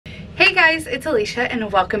guys, it's Alicia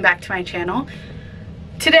and welcome back to my channel.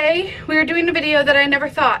 Today we are doing a video that I never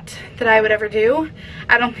thought that I would ever do.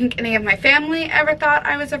 I don't think any of my family ever thought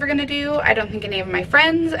I was ever going to do. I don't think any of my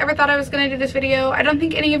friends ever thought I was going to do this video. I don't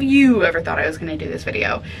think any of you ever thought I was going to do this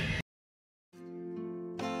video.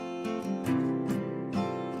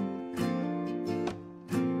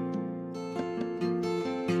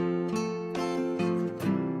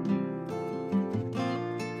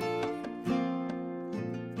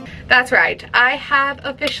 That's right, I have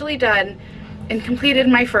officially done and completed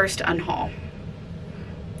my first unhaul.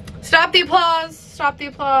 Stop the applause, stop the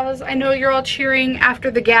applause. I know you're all cheering after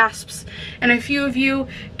the gasps, and a few of you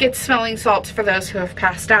get smelling salts for those who have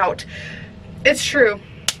passed out. It's true,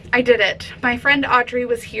 I did it. My friend Audrey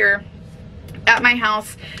was here at my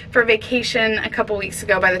house for vacation a couple weeks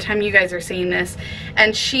ago by the time you guys are seeing this,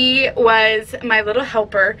 and she was my little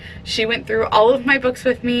helper. She went through all of my books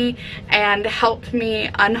with me and helped me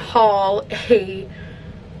unhaul a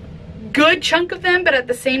good chunk of them, but at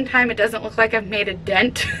the same time it doesn't look like I've made a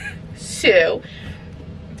dent. So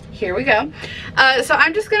here we go. So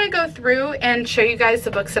I'm just gonna go through and show you guys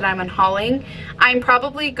the books that I'm unhauling. I'm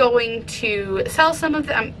probably going to sell some of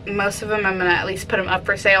them. Most of them I'm gonna at least put them up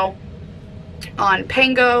for sale on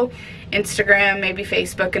Pango, Instagram, maybe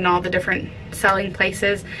Facebook, and all the different selling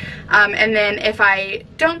places. And then if I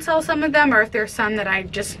don't sell some of them, or if there's some that I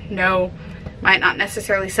just know might not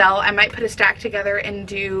necessarily sell, I might put a stack together and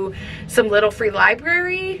do some little free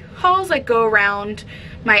library hauls, like go around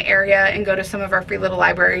my area and go to some of our free little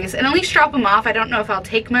libraries and at least drop them off. I don't know if I'll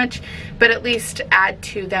take much, but at least add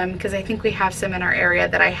to them, because I think we have some in our area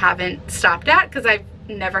that I haven't stopped at because I've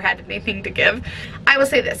never had anything to give. I will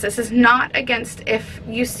say this is not against if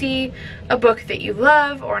you see a book that you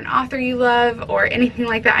love or an author you love or anything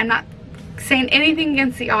like that. I'm not saying anything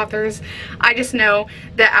against the authors. I just know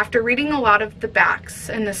that after reading a lot of the backs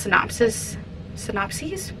and the synopses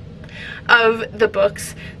of the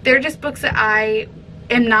books, they're just books that I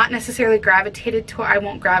am not necessarily gravitated to. I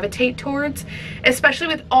won't gravitate towards, especially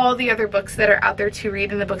with all the other books that are out there to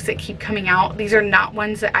read and the books that keep coming out. These are not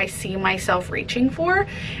ones that I see myself reaching for,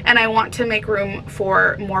 and I want to make room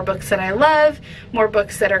for more books that I love, more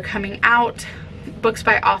books that are coming out, books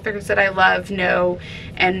by authors that I love, know,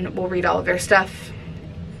 and will read all of their stuff,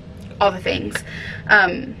 all the things.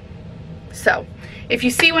 So if you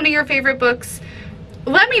see one of your favorite books,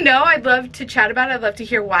 let me know. I'd love to chat about it. I'd love to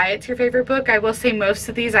hear why it's your favorite book. I will say most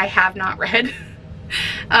of these I have not read.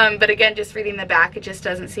 But again, just reading the back, it just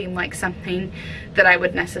doesn't seem like something that I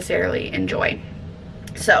would necessarily enjoy.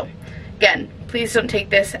 So again, please don't take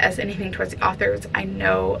this as anything towards the authors. I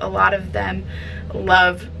know a lot of them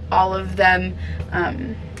love all of them,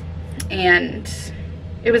 and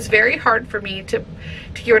it was very hard for me to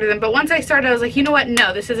get rid of them, but once I started, I was like, you know what,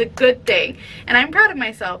 no, this is a good thing, and I'm proud of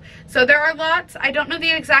myself. So there are lots. I don't know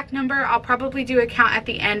the exact number. I'll probably do a count at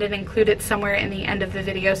the end and include it somewhere in the end of the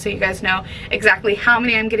video so you guys know exactly how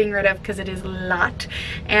many I'm getting rid of, because it is a lot.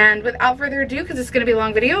 And without further ado, because it's going to be a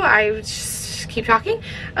long video, I just keep talking.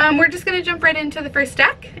 We're just going to jump right into the first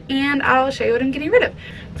stack, and I'll show you what I'm getting rid of.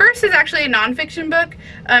 First is actually a nonfiction book.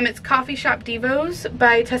 It's Coffee Shop Devos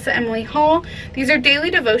by Tessa Emily Hall. These are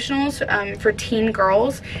daily devotionals for teen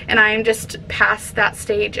girls, and I'm just past that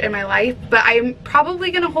stage in my life, but I'm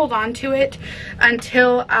probably going to hold on to it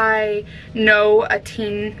until I know a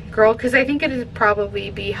teen girl, because I think it would probably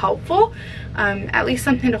be helpful, at least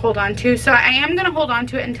something to hold on to. So I am going to hold on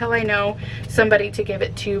to it until I know somebody to give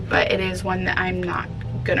it to, but it is one that I'm not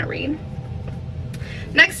going to read.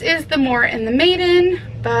 Next is The Moor and the Maiden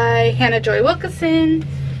by Hannah Joy Wilkinson.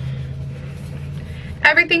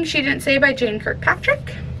 Everything She Didn't Say by Jane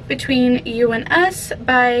Kirkpatrick. Between You and Us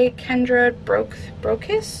by Kendra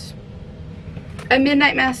Brokis. A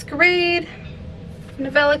Midnight Masquerade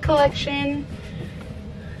novella collection.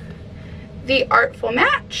 The Artful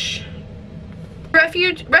Match.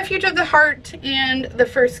 Refuge of the Heart and The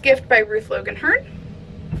First Gift by Ruth Logan Hearn.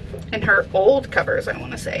 And her old covers, I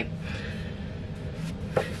want to say.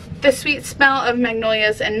 The Sweet Smell of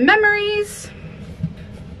Magnolias and Memories,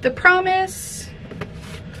 The Promise,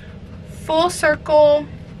 Full Circle,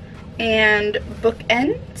 and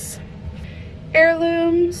Bookends,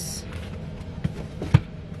 Heirlooms,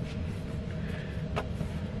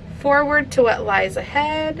 Forward to What Lies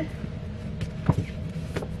Ahead,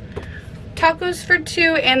 Tacos for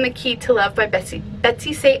Two, and The Key to Love by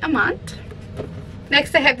Betsy St. Amant.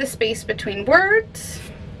 Next I have The Space Between Words,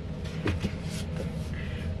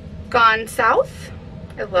 Gone South.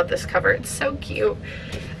 I love this cover. It's so cute.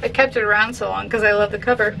 I kept it around so long because I love the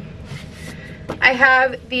cover. I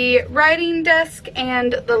have The Writing Desk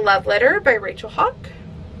and The Love Letter by Rachel Hawk.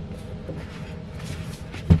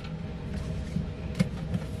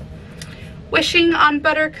 Wishing on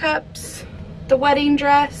Buttercups, the wedding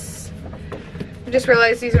dress. I just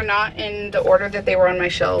realized these are not in the order that they were on my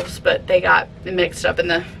shelves, but they got mixed up in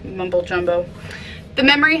the mumble jumbo. The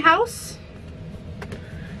Memory House,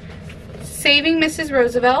 Saving Mrs.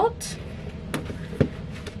 Roosevelt,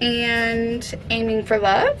 and Aiming for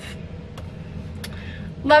Love.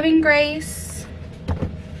 Loving Grace,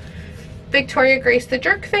 Victoria Grace the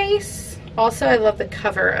Jerk Face. Also, I love the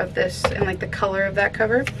cover of this and like the color of that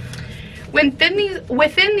cover. Within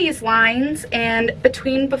these lines and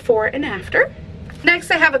between before and after. Next,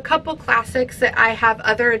 I have a couple classics that I have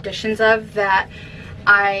other editions of that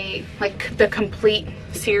I like, the complete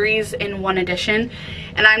series in one edition,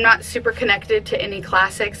 and I'm not super connected to any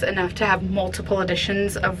classics enough to have multiple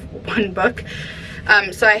editions of one book.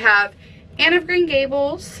 So I have Anne of Green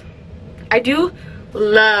Gables. I do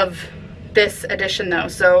love this edition though,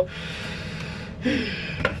 so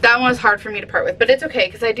that one was hard for me to part with, but it's okay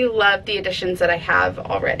because I do love the editions that I have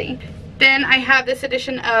already. Then I have this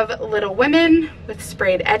edition of Little Women with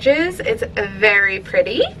sprayed edges. It's very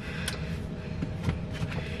pretty.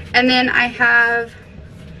 And then I have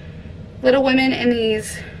Little Women in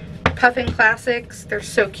these Puffin Classics. They're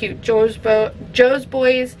so cute. Joe's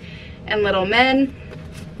Boys and Little Men.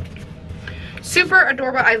 Super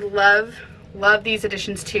adorable. I love these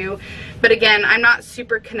editions too. But again, I'm not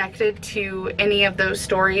super connected to any of those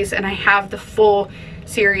stories, and I have the full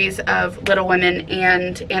series of Little Women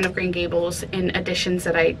and Anne of Green Gables in editions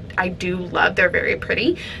that I do love. They're very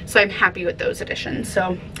pretty, so I'm happy with those editions.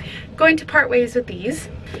 So going to part ways with these.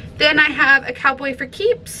 Then I have A Cowboy for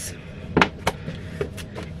Keeps,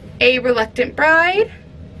 A Reluctant Bride,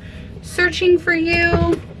 Searching for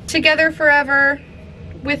You, Together Forever,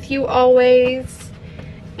 With You Always,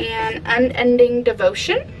 and Unending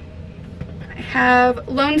Devotion. I have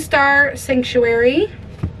Lone Star Sanctuary,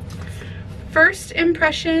 First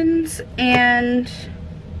Impressions, and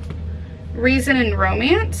Reason and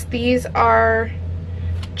Romance. These are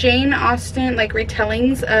Jane Austen, like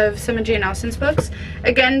retellings of some of Jane Austen's books.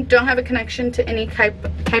 Again, don't have a connection to any type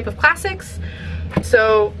of classics,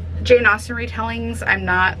 so Jane Austen retellings I'm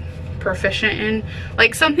not proficient in.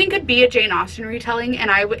 Like, something could be a Jane Austen retelling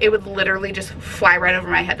and it would literally just fly right over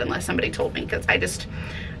my head unless somebody told me, because I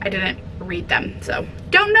didn't read them, so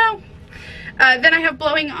don't know. Then I have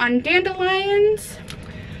Blowing on Dandelions,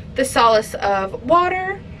 The Solace of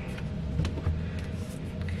Water,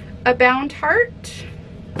 A Bound Heart,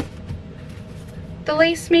 The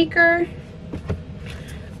Lace Maker,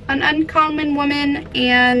 An Uncommon Woman,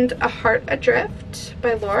 and A Heart Adrift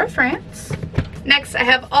by Laura France. Next, I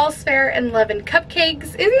have All's Fair and Love and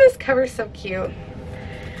Cupcakes. Isn't this cover so cute?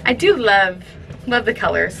 I do love the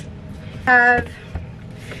colors. I have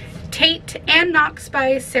Tate and Knox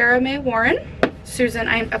by Sarah May Warren.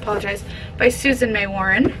 I apologize, by Susan May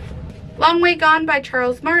Warren. Long Way Gone by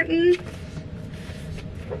Charles Martin.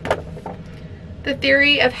 The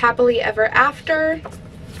Theory of Happily Ever After,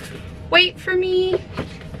 Wait for Me,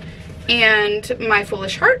 and My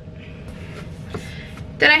Foolish Heart.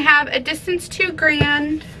 Then I have A Distance Too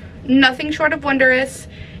Grand, Nothing Short of Wondrous,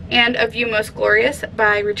 and A View Most Glorious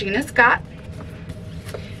by Regina Scott.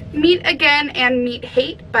 Meet Again and Meet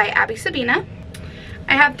Hate by Abby Sabina.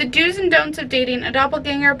 I have The Do's and Don'ts of Dating a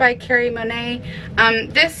Doppelganger by Carrie Monet.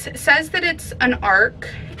 This says that it's an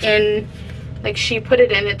arc in, like, she put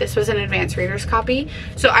it in that this was an advanced reader's copy.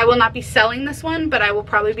 So I will not be selling this one, but I will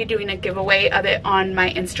probably be doing a giveaway of it on my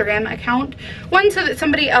Instagram account. One, so that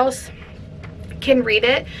somebody else can read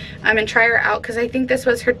it and try her out, because I think this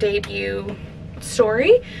was her debut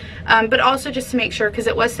story. But also just to make sure, because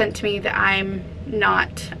it was sent to me, that I'm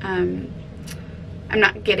not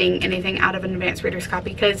getting anything out of an advanced reader's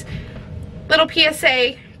copy. Because little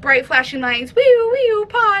PSA, bright flashing lights, wee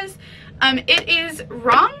pause. It is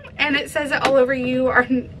wrong, and it says it all over you. Our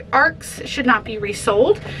ARCs should not be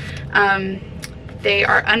resold. They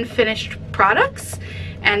are unfinished products,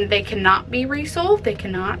 and they cannot be resold. They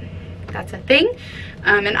cannot. That's a thing.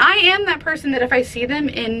 And I am that person that if I see them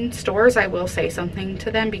in stores, I will say something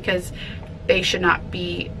to them, because they should not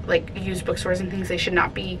be, like, used bookstores and things, they should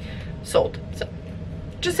not be sold. So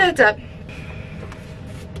just a heads up.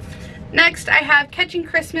 Next, I have Catching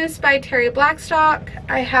Christmas by Terry Blackstock.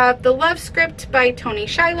 I have The Love Script by Tony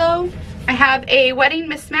Shiloh. I have A Wedding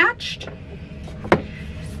Mismatched.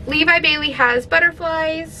 Levi Bailey Has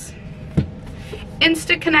Butterflies.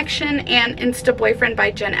 Insta Connection and Insta Boyfriend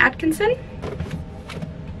by Jen Atkinson.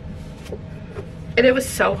 And it was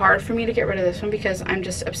so hard for me to get rid of this one because I'm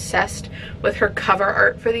just obsessed with her cover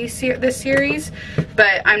art for this series,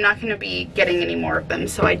 but I'm not going to be getting any more of them,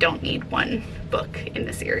 so I don't need one book in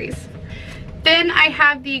the series. Then I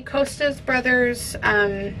have the Costas Brothers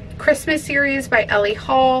Christmas series by Ellie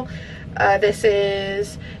Hall. This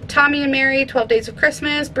is Tommy and Mary, 12 Days of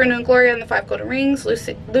Christmas, Bruno and Gloria and the 5 Golden Rings,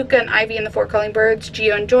 Luca and Ivy and the 4 Calling Birds,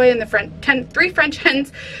 Gio and Joy and the 3 French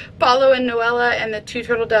Hens, Paulo and Noella and the 2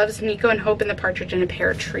 Turtle Doves, Nico and Hope and the Partridge in a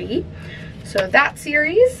Pear Tree. So that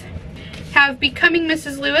series. Have Becoming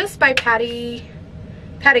Mrs. Lewis by Patty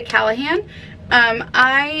Callahan.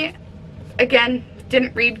 I, again,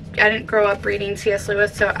 I didn't grow up reading C.S.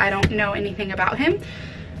 Lewis, so I don't know anything about him.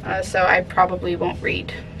 So I probably won't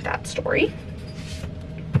read that story.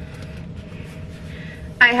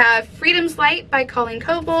 I have Freedom's Light by Colleen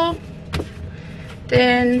Coble.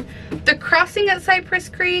 Then The Crossing at Cypress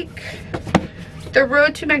Creek, The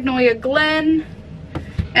Road to Magnolia Glen,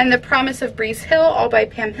 and The Promise of Breeze Hill, all by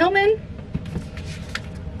Pam Hillman.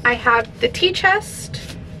 I have The Tea Chest,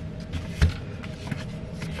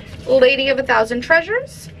 Lady of a Thousand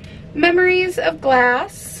Treasures, Memories of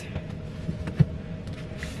Glass,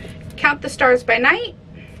 Count the Stars by Night,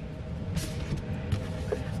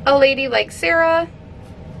 A Lady Like Sarah,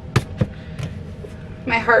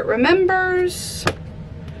 My Heart Remembers,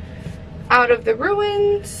 Out of the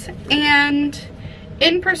Ruins, and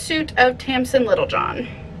In Pursuit of Tamsin Littlejohn.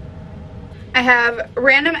 I have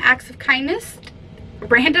Random Acts of Kindness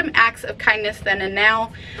Then and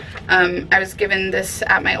Now. I was given this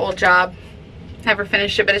at my old job. Never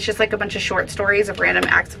finished it, but it's just like a bunch of short stories of random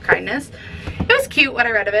acts of kindness. It was cute when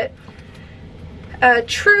I read of it.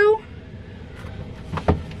 True,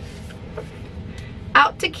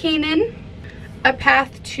 Out to Canaan, A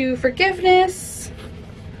Path to Forgiveness,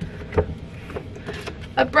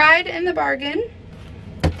 A Bride in the Bargain,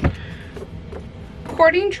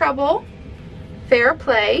 Courting Trouble, Fair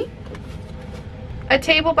Play, A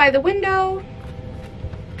Table by the Window,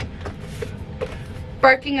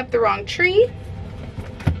 Barking Up the Wrong Tree,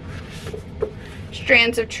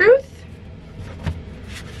 Strands of Truth,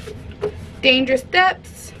 Dangerous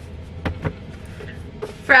Depths,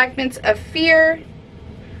 Fragments of Fear,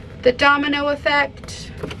 The Domino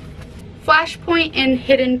Effect, Flashpoint and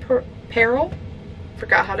Hidden Peril.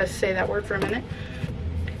 Forgot how to say that word for a minute.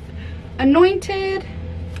 Anointed,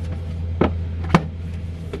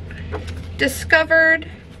 Discovered,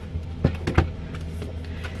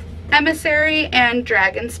 Emissary and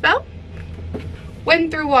Dragon Spell, Wind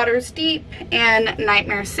Through Waters Deep and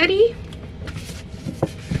Nightmare City,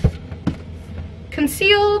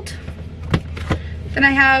 Concealed. Then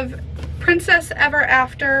I have Princess Ever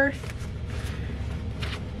After,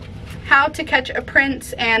 How to Catch a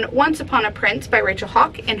Prince, and Once Upon a Prince by Rachel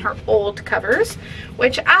Hawk in her old covers,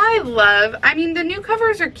 which I love. I mean, the new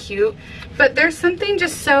covers are cute, but there's something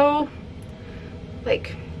just so,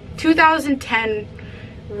 like, 2010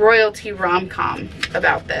 royalty rom-com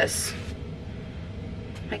about this.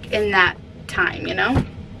 Like, in that time, you know?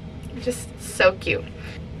 Just so cute.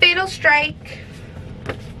 Fatal Strike,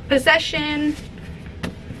 Possession,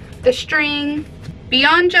 The String,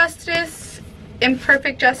 Beyond Justice,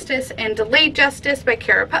 Imperfect Justice, and Delayed Justice by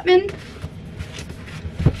Kara Putman.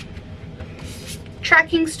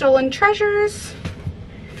 Tracking Stolen Treasures,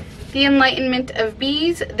 The Enlightenment of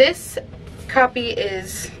Bees. This copy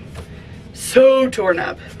is so torn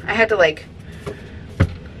up. I had to like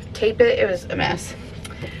tape it. It was a mess.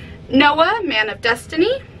 Noah, Man of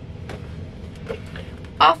Destiny,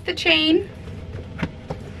 Off the Chain,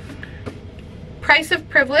 Price of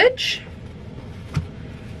Privilege,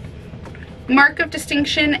 Mark of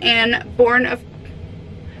Distinction, and Born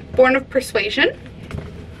of Persuasion.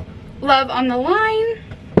 Love on the Line,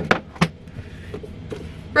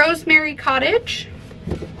 Rosemary Cottage,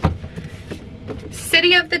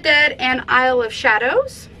 City of the Dead and Isle of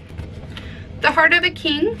Shadows, The Heart of a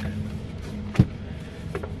King,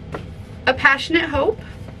 A Passionate Hope,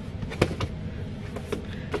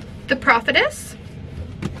 The Prophetess,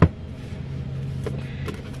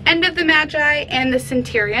 End of the Magi, and The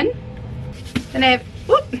Centurion. Then I have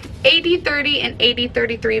AD 30 and AD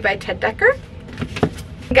 33 by Ted Dekker.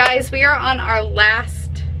 Guys, we are on our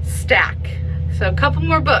last stack. So a couple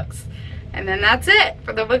more books. And then that's it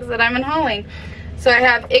for the books that I'm unhauling. So I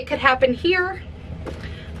have It Could Happen Here,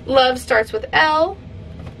 Love Starts with L,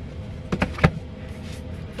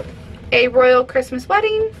 A Royal Christmas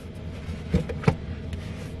Wedding,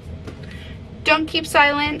 Don't Keep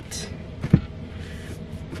Silent,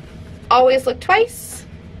 Always Look Twice,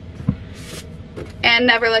 and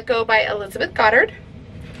Never Let Go by Elizabeth Goddard.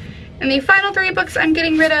 And the final 3 books I'm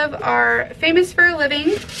getting rid of are Famous for a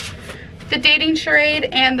Living, The Dating Charade,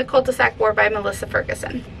 and The Cul-de-sac War by Melissa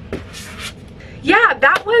Ferguson. Yeah,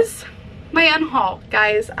 that was my unhaul,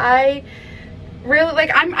 guys. I really,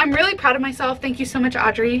 like, I'm really proud of myself. Thank you so much,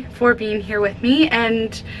 Audrey, for being here with me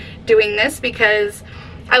and doing this, because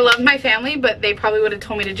I love my family, but they probably would have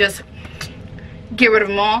told me to just get rid of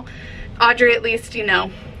them all. Audrey, at least, you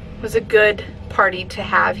know, was a good party to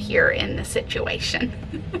have here in the situation.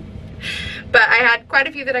 But I had quite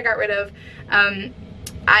a few that I got rid of. And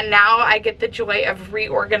now I get the joy of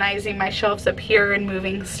reorganizing my shelves up here and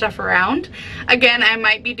moving stuff around. Again, I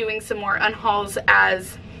might be doing some more unhauls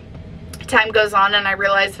as time goes on and I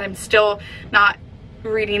realize that I'm still not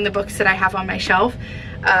reading the books that I have on my shelf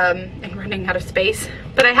and running out of space.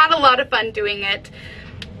 But I had a lot of fun doing it.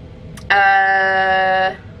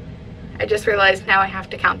 I just realized now I have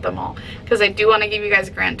to count them all, because I do want to give you guys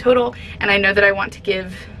a grand total, and I know that I want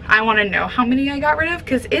to know how many I got rid of,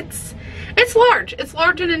 because it's large. It's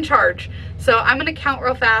large and in charge. So I'm going to count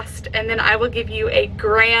real fast, and then I will give you a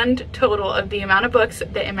grand total of the amount of books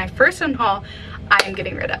that in my first unhaul I am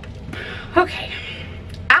getting rid of. Okay,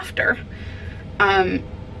 after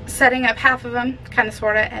setting up half of them, kind of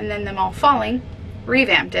sort of, and then them all falling,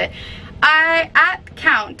 revamped it, at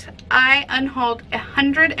count, I unhauled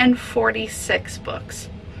 146 books.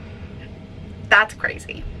 That's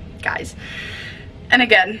crazy, guys. And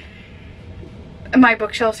again, my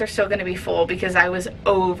bookshelves are still going to be full because I was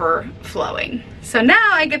overflowing. So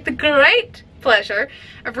now I get the great pleasure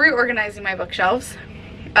of reorganizing my bookshelves.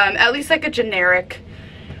 At least like a generic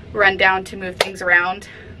rundown to move things around.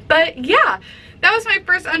 But yeah, that was my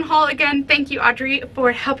first unhaul. Again, thank you, Audrey,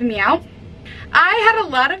 for helping me out. I had a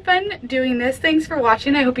lot of fun doing this. Thanks for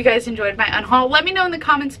watching. I hope you guys enjoyed my unhaul. Let me know in the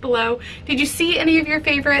comments below. Did you see any of your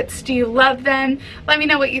favorites? Do you love them? Let me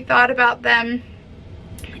know what you thought about them.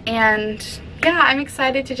 And yeah, I'm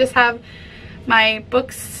excited to just have my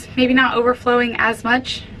books maybe not overflowing as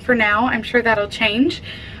much for now. I'm sure that'll change.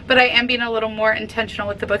 But I am being a little more intentional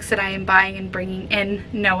with the books that I am buying and bringing in,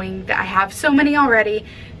 knowing that I have so many already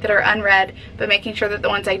that are unread, but making sure that the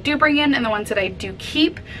ones I do bring in and the ones that I do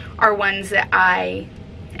keep are ones that I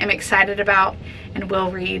am excited about and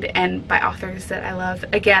will read, and by authors that I love.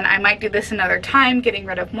 Again, I might do this another time, getting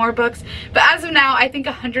rid of more books, but as of now, I think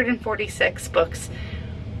 146 books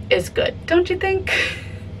is good, don't you think?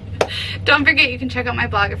 Don't forget, you can check out my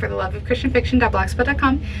blog at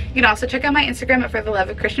fortheloveofchristianfiction.blogspot.com. You can also check out my Instagram at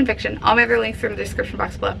fortheloveofchristianfiction. All my other links are in the description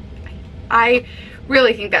box below. I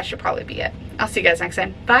really think that should probably be it. I'll see you guys next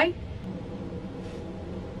time. Bye.